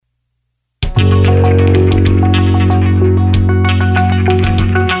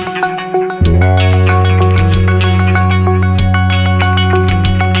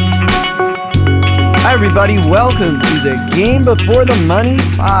everybody. Welcome to the Game Before the Money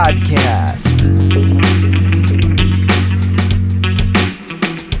podcast.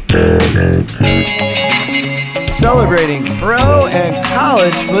 Celebrating pro and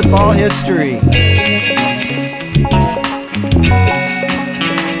college football history.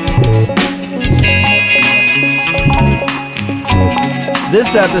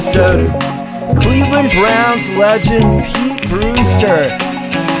 This episode, Cleveland Browns legend Pete Brewster.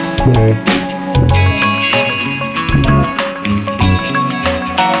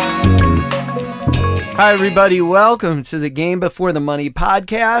 Hi everybody, welcome to the Game Before the Money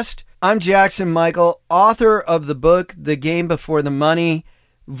podcast. I'm Jackson Michael, author of the book The Game Before the Money,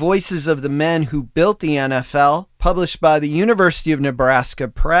 Voices of the Men Who Built the NFL, published by the University of Nebraska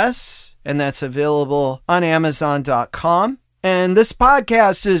Press, and that's available on Amazon.com. And this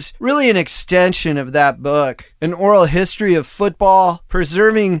podcast is really an extension of that book, an oral history of football,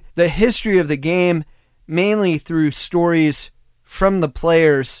 preserving the history of the game, mainly through stories from the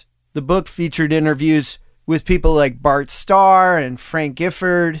players. The book featured interviews with people like Bart Starr and Frank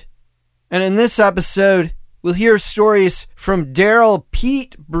Gifford. And in this episode, we'll hear stories from Darryl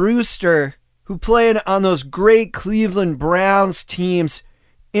Pete Brewster, who played on those great Cleveland Browns teams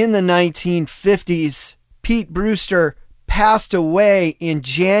in the 1950s. Pete Brewster passed away in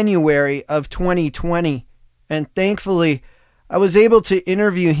January of 2020, and thankfully, I was able to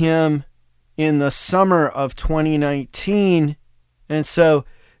interview him in the summer of 2019, and so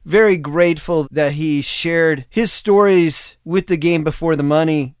very grateful that he shared his stories with the Game Before the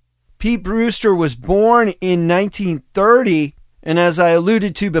Money. Pete Brewster was born in 1930, and as I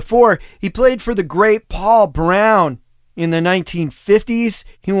alluded to before, he played for the great Paul Brown. In the 1950s,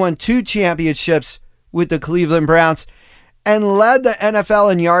 he won 2 championships with the Cleveland Browns and led the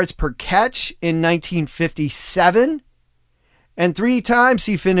NFL in yards per catch in 1957, and 3 times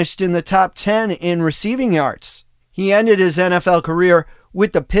he finished in the top 10 in receiving yards. He ended his NFL career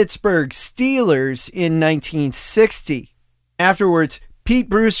with the Pittsburgh Steelers in 1960. Afterwards, Pete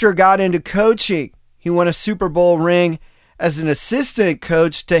Brewster got into coaching. He won a Super Bowl ring as an assistant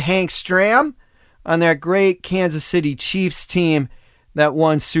coach to Hank Stram on that great Kansas City Chiefs team that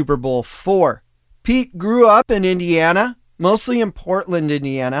won Super Bowl IV. Pete grew up in Indiana, mostly in Portland,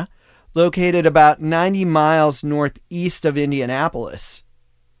 Indiana, located about 90 miles northeast of Indianapolis.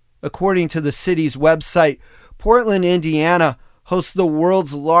 According to the city's website, Portland, Indiana hosts the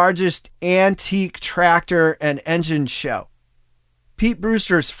world's largest antique tractor and engine show. Pete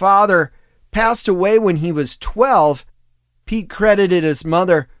Brewster's father passed away when he was 12. Pete credited his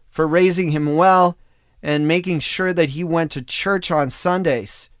mother for raising him well and making sure that he went to church on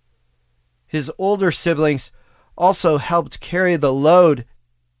Sundays. His older siblings also helped carry the load.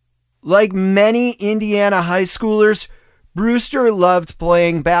 Like many Indiana high schoolers, Brewster loved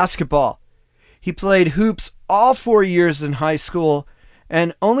playing basketball. He played hoops all 4 years in high school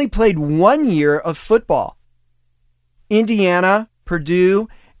and only played 1 year of football. Indiana, Purdue,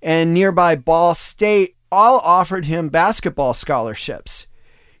 and nearby Ball State all offered him basketball scholarships.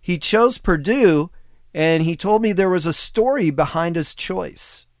 He chose Purdue, and he told me there was a story behind his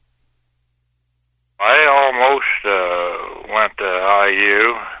choice. I almost went to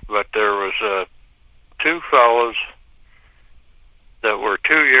IU, but there was 2 fellows that were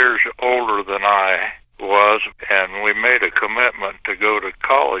 2 years older than I was, and we made a commitment to go to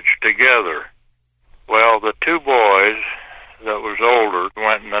college together. Well, the 2 boys that was older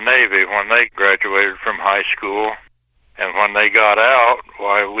went in the Navy when they graduated from high school, and when they got out,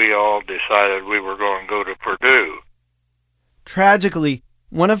 why, we all decided we were going to go to Purdue. Tragically,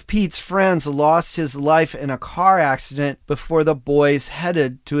 one of Pete's friends lost his life in a car accident before the boys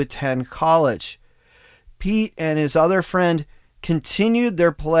headed to attend college. Pete and his other friend continued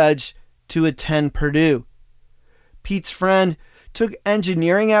their pledge to attend Purdue. Pete's friend took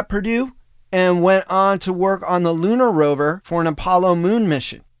engineering at Purdue and went on to work on the lunar rover for an Apollo moon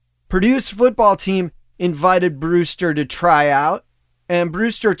mission. Purdue's football team invited Brewster to try out, and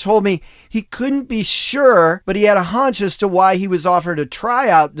Brewster told me he couldn't be sure, but he had a hunch as to why he was offered a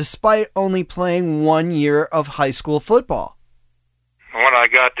tryout despite only playing 1 year of high school football. When I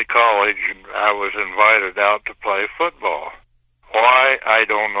got to college, I was invited out to play football. Why, I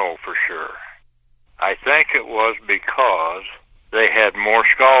don't know for sure. I think it was because they had more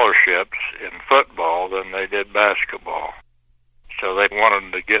scholarships in football than they did basketball. So they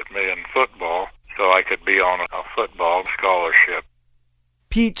wanted to get me in football so I could be on a football scholarship.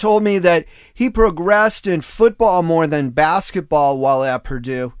 Pete told me that he progressed in football more than basketball while at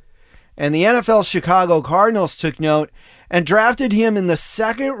Purdue, and the NFL Chicago Cardinals took note and drafted him in the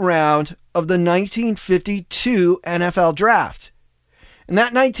second round of the 1952 NFL Draft. And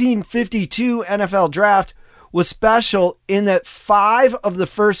that 1952 NFL draft was special in that 5 of the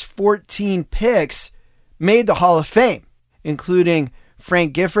first 14 picks made the Hall of Fame, including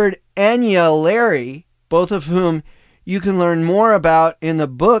Frank Gifford and Yale Larry, both of whom you can learn more about in the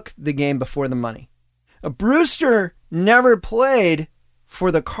book, The Game Before the Money. Brewster never played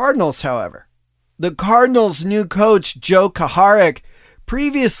for the Cardinals, however. The Cardinals' new coach, Joe Kuharich,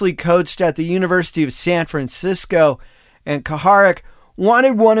 previously coached at the University of San Francisco, and Kuharich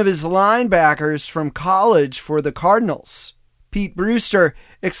wanted one of his linebackers from college for the Cardinals. Pete Brewster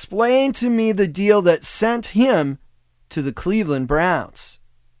explained to me the deal that sent him to the Cleveland Browns.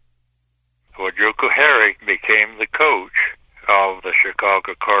 Well, Joe Kuharich became the coach of the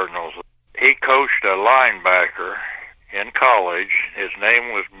Chicago Cardinals. He coached a linebacker in college. His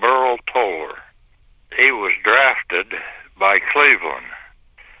name was Burl Toller. He was drafted by Cleveland,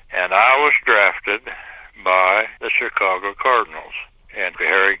 and I was drafted by the Chicago Cardinals. And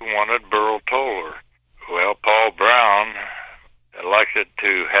Kuharich wanted Burl Toller. Well, Paul Brown elected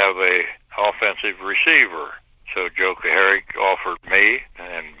to have a offensive receiver. So Joe Kuharich offered me,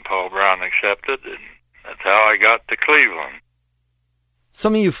 and Paul Brown accepted, and that's how I got to Cleveland.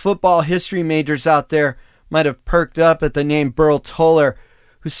 Some of you football history majors out there might have perked up at the name Burl Toller,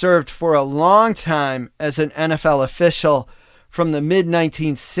 who served for a long time as an NFL official from the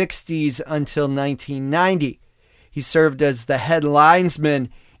mid-1960s until 1990. He served as the head linesman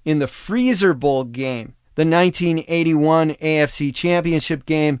in the Freezer Bowl game, the 1981 AFC Championship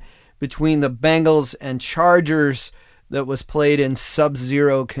game between the Bengals and Chargers that was played in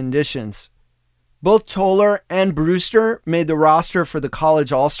sub-zero conditions. Both Toller and Brewster made the roster for the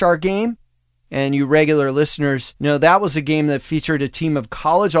College All-Star game, and you regular listeners know that was a game that featured a team of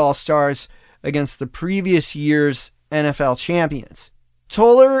college All-Stars against the previous year's NFL champions.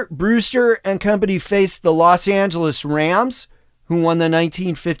 Toller, Brewster, and company faced the Los Angeles Rams, who won the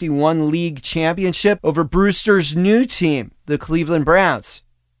 1951 league championship over Brewster's new team, the Cleveland Browns.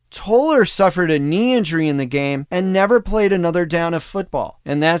 Toller suffered a knee injury in the game and never played another down of football,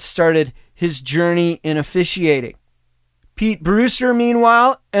 and that started his journey in officiating. Pete Brewster,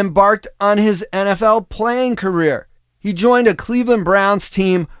 meanwhile, embarked on his NFL playing career. He joined a Cleveland Browns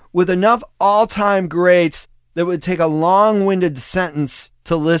team with enough all-time greats that would take a long-winded sentence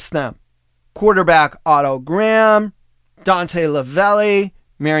to list them. Quarterback Otto Graham, Dante Lavelli,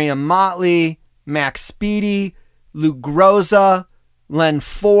 Marion Motley, Max Speedy, Lou Groza, Len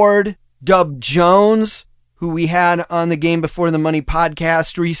Ford, Dub Jones, who we had on the Game Before the Money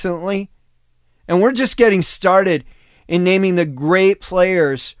podcast recently. And we're just getting started in naming the great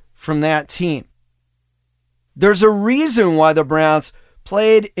players from that team. There's a reason why the Browns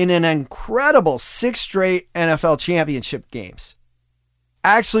played in an incredible 6 straight NFL championship games.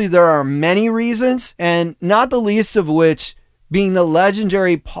 Actually, there are many reasons, and not the least of which being the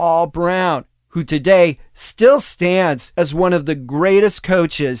legendary Paul Brown, who today still stands as one of the greatest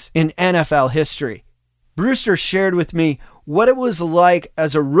coaches in NFL history. Brewster shared with me what it was like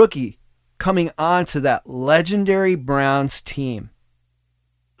as a rookie coming onto that legendary Browns team.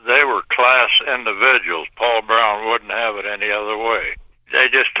 They were class individuals. Paul Brown wouldn't have it any other way. They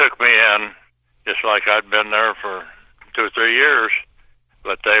just took me in, just like I'd been there for 2 or 3 years,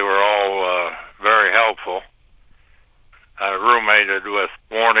 but they were all very helpful. I roommated with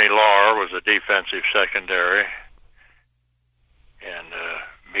Warney Lahr, was a defensive secondary, and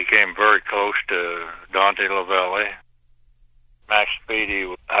became very close to Dante Lavelli. Max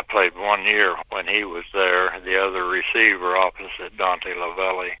Speedy, I played 1 year when he was there, the other receiver opposite Dante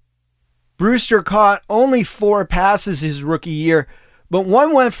Lavelli. Brewster caught only 4 passes his rookie year, but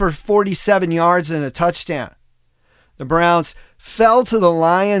one went for 47 yards and a touchdown. The Browns fell to the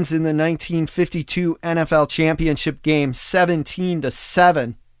Lions in the 1952 NFL Championship game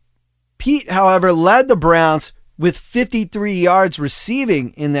 17-7. Pete, however, led the Browns with 53 yards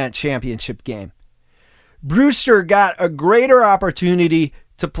receiving in that championship game. Brewster got a greater opportunity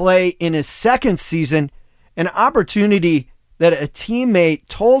to play in his second season, an opportunity that a teammate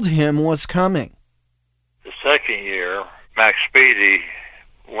told him was coming. The second year, Max Speedy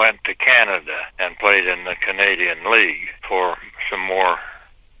went to Canada and played in the Canadian League for some more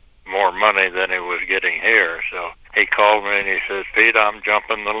money than he was getting here. So he called me and he says, "Pete, I'm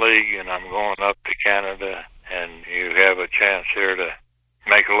jumping the league and I'm going up to Canada, and you have a chance here to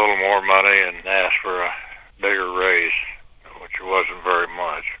make a little more money and ask for a bigger raise," which wasn't very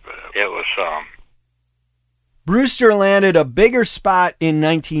much, but it was some. Brewster landed a bigger spot in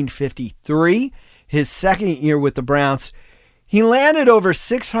 1953, his second year with the Browns. He landed over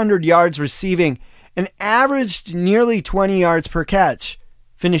 600 yards receiving and averaged nearly 20 yards per catch,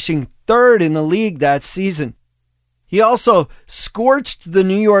 finishing 3rd in the league that season. He also scorched the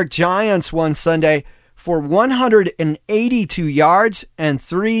New York Giants one Sunday for 182 yards and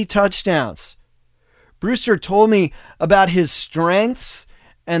 3 touchdowns. Brewster told me about his strengths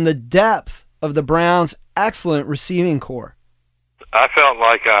and the depth of the Browns' excellent receiving corps. I felt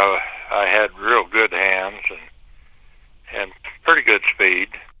like I had real good hands and pretty good speed.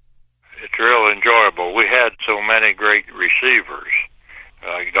 It's real enjoyable. We had so many great receivers,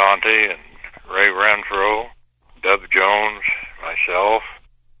 like Dante and Ray Renfro, Dub Jones, myself.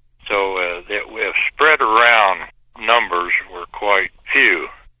 So the spread around numbers were quite few.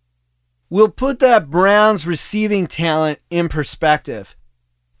 We'll put that Browns receiving talent in perspective.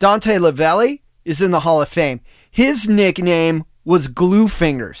 Dante Lavelli is in the Hall of Fame. His nickname was Glue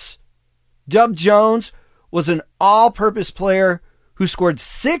Fingers. Dub Jones was an all-purpose player who scored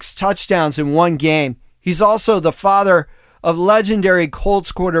 6 touchdowns in one game. He's also the father of legendary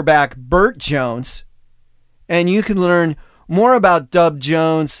Colts quarterback Burt Jones. And you can learn more about Dub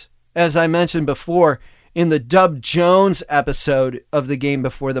Jones, as I mentioned before, in the Dub Jones episode of the Game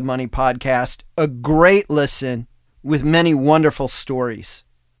Before the Money podcast. A great listen with many wonderful stories.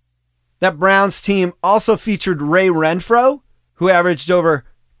 That Browns team also featured Ray Renfro, who averaged over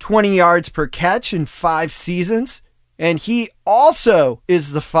 20 yards per catch in 5 seasons. And he also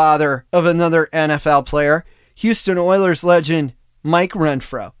is the father of another NFL player, Houston Oilers legend Mike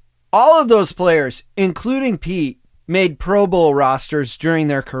Renfro. All of those players, including Pete, made Pro Bowl rosters during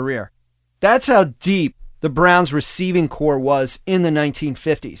their career. That's how deep the Browns receiving corps was in the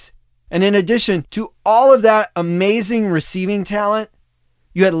 1950s. And in addition to all of that amazing receiving talent,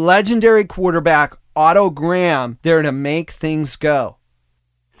 you had legendary quarterback Otto Graham there to make things go.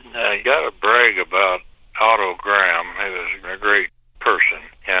 You got to brag about Otto Graham. He was a great person,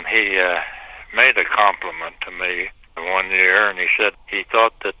 and he made a compliment to me one year, and he said he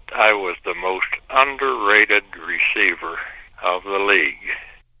thought that I was the most underrated receiver of the league.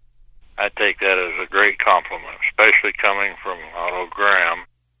 I take that as a great compliment, especially coming from Otto Graham.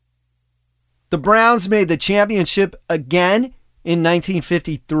 The Browns made the championship again in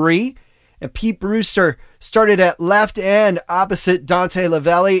 1953, and Pete Brewster started at left end opposite Dante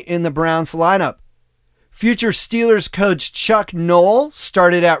Lavelli in the Browns lineup. Future Steelers coach Chuck Noll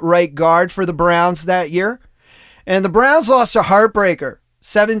started at right guard for the Browns that year. And the Browns lost a heartbreaker,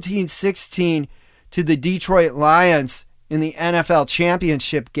 17-16, to the Detroit Lions in the NFL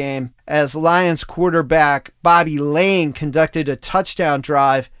championship game as Lions quarterback Bobby Lane conducted a touchdown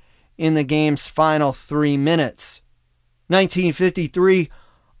drive in the game's final 3 minutes. 1953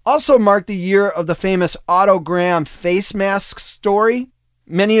 also marked the year of the famous Otto Graham face mask story.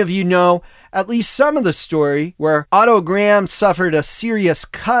 Many of you know at least some of the story, where Otto Graham suffered a serious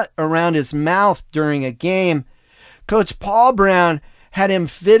cut around his mouth during a game. Coach Paul Brown had him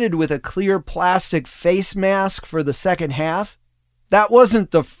fitted with a clear plastic face mask for the second half. That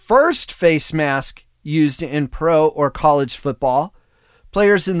wasn't the first face mask used in pro or college football.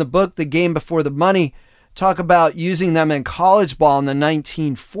 Players in the book The Game Before the Money talk about using them in college ball in the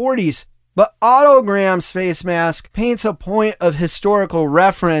 1940s, but Otto Graham's face mask paints a point of historical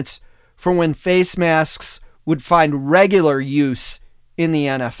reference for when face masks would find regular use in the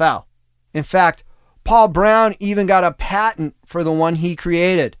NFL. In fact, Paul Brown even got a patent for the one he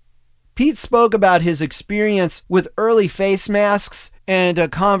created. Pete spoke about his experience with early face masks and a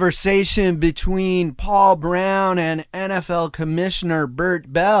conversation between Paul Brown and NFL Commissioner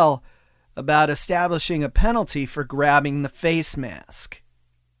Burt Bell about establishing a penalty for grabbing the face mask.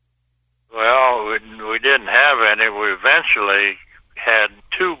 Well, we didn't have any. We eventually had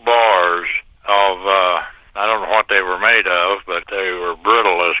 2 bars of, I don't know what they were made of, but they were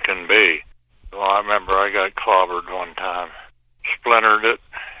brittle as can be. Well, I remember I got clobbered one time, splintered it,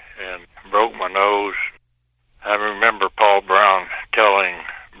 and broke my nose. I remember Paul Brown telling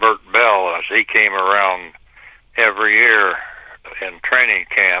Burt Bell as he came around every year in training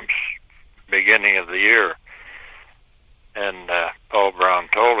camps, beginning of the year, and Paul Brown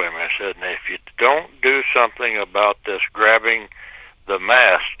told him, I said, if you don't do something about this grabbing the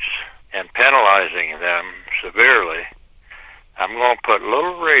masks and penalizing them severely, I'm going to put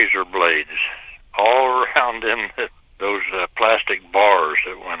little razor blades all around in those plastic bars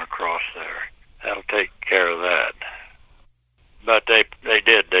that went across there. That'll take care of that. But they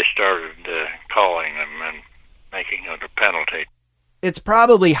did. They started calling them and making it a penalty. It's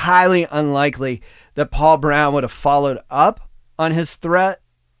probably highly unlikely that Paul Brown would have followed up on his threat.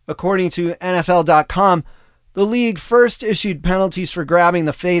 According to NFL.com, the league first issued penalties for grabbing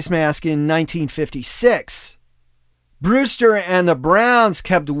the face mask in 1956. Brewster and the Browns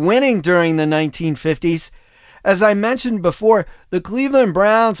kept winning during the 1950s As I mentioned before, the Cleveland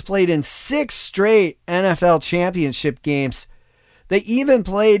Browns played in 6 straight NFL championship games. They even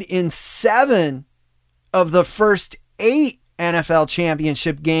played in 7 of the first 8 NFL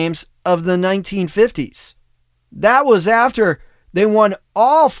championship games of the 1950s. That was after they won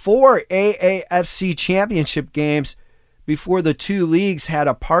all 4 AAFC championship games before the 2 leagues had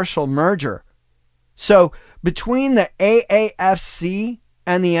a partial merger. So between the AAFC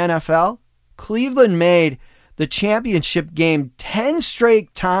and the NFL, Cleveland made the championship game 10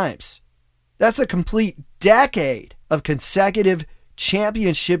 straight times. That's a complete decade of consecutive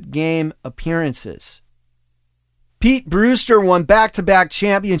championship game appearances. Pete Brewster won back-to-back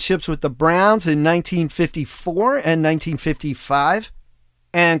championships with the Browns in 1954 and 1955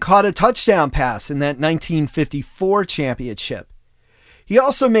 and caught a touchdown pass in that 1954 championship. He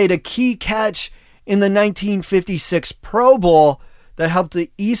also made a key catch in the 1956 Pro Bowl that helped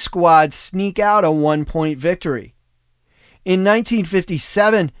the East Squad sneak out a 1-point victory. In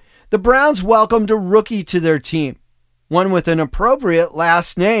 1957, the Browns welcomed a rookie to their team, one with an appropriate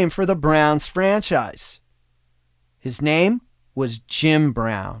last name for the Browns franchise. His name was Jim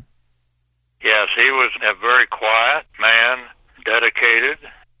Brown. Yes, he was a very quiet man, dedicated,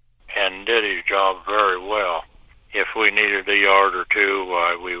 and did his job very well. If we needed a yard or two,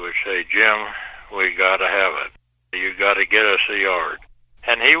 we would say, Jim, we got to have it. You got to get us a yard.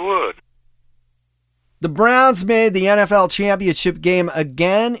 And he would. The Browns made the NFL championship game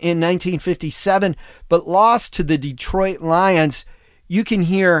again in 1957, but lost to the Detroit Lions. You can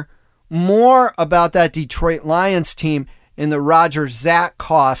hear more about that Detroit Lions team in the Roger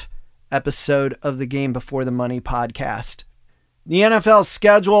Zatkoff episode of the Game Before the Money podcast. The NFL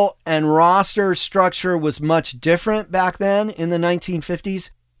schedule and roster structure was much different back then in the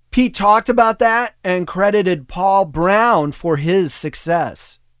 1950s. Pete talked about that and credited Paul Brown for his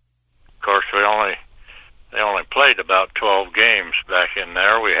success. Of course, they only played about 12 games back in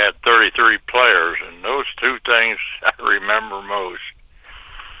there. We had 33 players, and those 2 things I remember most.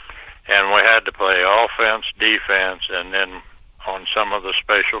 And we had to play offense, defense, and then on some of the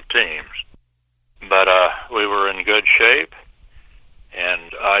special teams. But we were in good shape,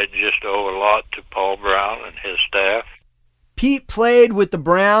 and I just owe a lot to Paul Brown and his staff. Pete played with the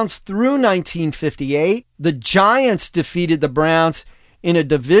Browns through 1958. The Giants defeated the Browns in a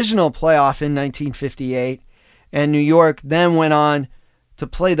divisional playoff in 1958, and New York then went on to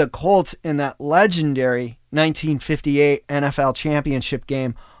play the Colts in that legendary 1958 NFL championship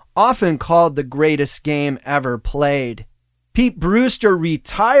game, often called the greatest game ever played. Pete Brewster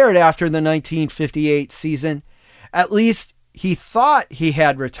retired after the 1958 season. At least he thought he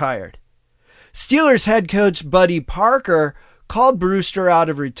had retired. Steelers head coach Buddy Parker called Brewster out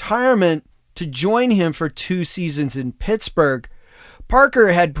of retirement to join him for 2 seasons in Pittsburgh.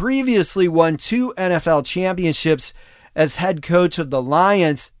 Parker had previously won 2 NFL championships as head coach of the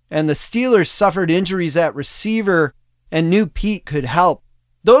Lions, and the Steelers suffered injuries at receiver and knew Pete could help.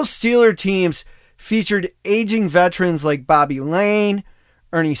 Those Steeler teams featured aging veterans like Bobby Lane,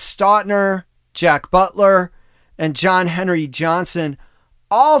 Ernie Stautner, Jack Butler, and John Henry Johnson,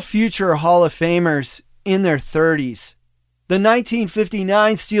 all future Hall of Famers in their 30s. The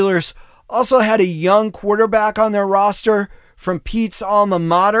 1959 Steelers also had a young quarterback on their roster from Pete's alma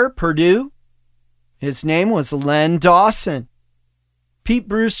mater, Purdue. His name was Len Dawson. Pete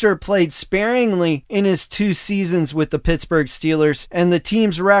Brewster played sparingly in his 2 seasons with the Pittsburgh Steelers, and the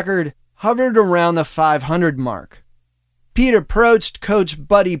team's record hovered around the 500 mark. Pete approached Coach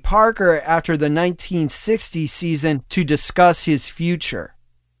Buddy Parker after the 1960 season to discuss his future.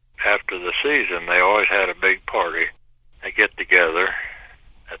 After the season, they always had a big party. They get together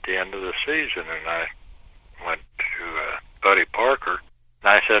at the end of the season, and I went to Buddy Parker, and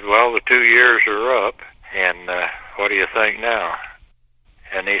I said, well, the 2 years are up, and what do you think now?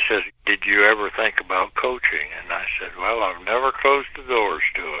 And he says, did you ever think about coaching? And I said, well, I've never closed the doors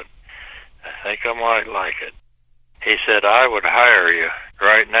to it. I think I might like it. He said, I would hire you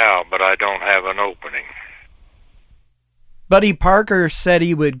right now, but I don't have an opening. Buddy Parker said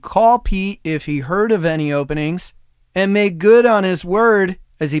he would call Pete if he heard of any openings, and made good on his word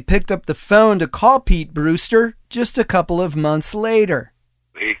as he picked up the phone to call Pete Brewster just a couple of months later.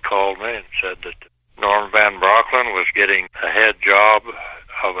 He called me and said that Norm Van Brocklin was getting a head job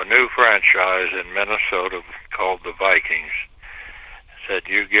of a new franchise in Minnesota called the Vikings. Said,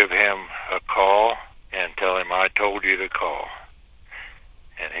 you give him a call and tell him I told you to call.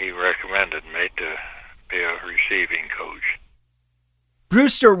 And he recommended me to be a receiving coach.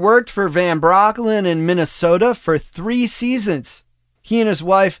 Brewster worked for Van Brocklin in Minnesota for 3 seasons. He and his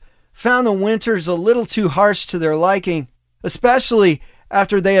wife found the winters a little too harsh to their liking, especially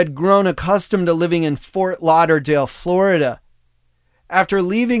after they had grown accustomed to living in Fort Lauderdale, Florida. After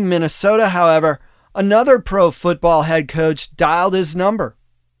leaving Minnesota, however, another pro football head coach dialed his number.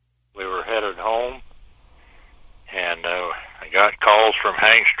 We were headed home, and I got calls from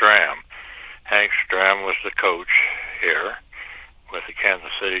Hank Stram. Hank Stram was the coach here with the Kansas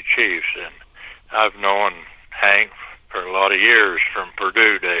City Chiefs, and I've known Hank for a lot of years from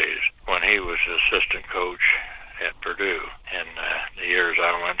Purdue days when he was assistant coach at Purdue in the years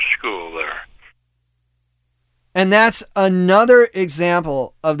I went to school there. And that's another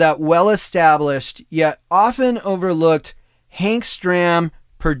example of that well-established yet often overlooked Hank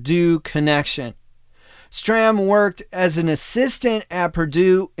Stram-Purdue connection. Stram worked as an assistant at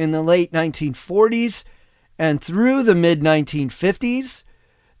Purdue in the late 1940s and through the mid-1950s.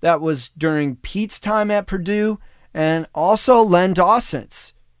 That was during Pete's time at Purdue and also Len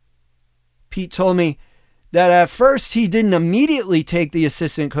Dawson's. Pete told me that at first he didn't immediately take the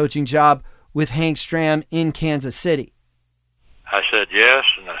assistant coaching job with Hank Stram in Kansas City. I said yes,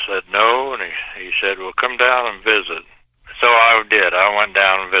 and I said no, and he said, well, come down and visit. So I did. I went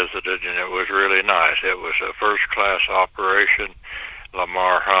down and visited, and it was really nice. It was a first-class operation.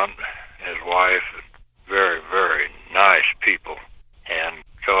 Lamar Hunt, his wife, very, very nice people. And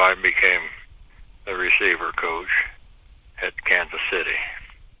so I became the receiver coach at Kansas City.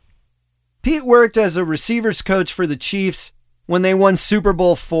 Pete worked as a receivers coach for the Chiefs when they won Super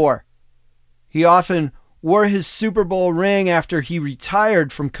Bowl IV. He often wore his Super Bowl ring after he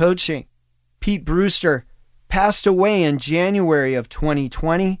retired from coaching. Pete Brewster passed away in January of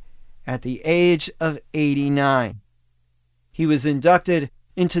 2020 at the age of 89. He was inducted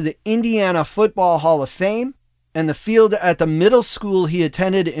into the Indiana Football Hall of Fame, and the field at the middle school he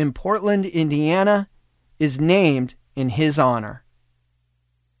attended in Portland, Indiana, is named in his honor.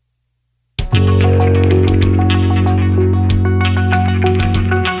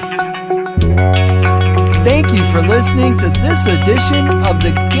 Thank you for listening to this edition of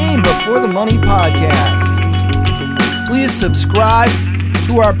the Game Before the Money podcast. Please subscribe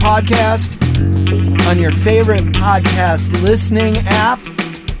to our podcast on your favorite podcast listening app.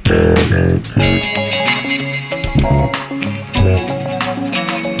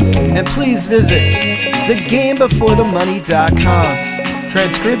 And please visit thegamebeforethemoney.com.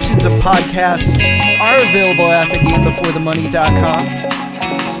 Transcriptions of podcasts are available at thegamebeforethemoney.com.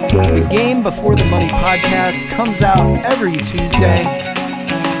 The Game Before the Money podcast comes out every Tuesday.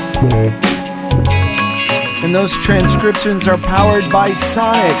 And those transcriptions are powered by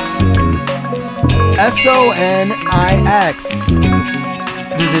Sonix. Sonix.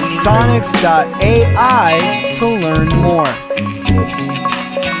 Visit sonix.ai to learn more.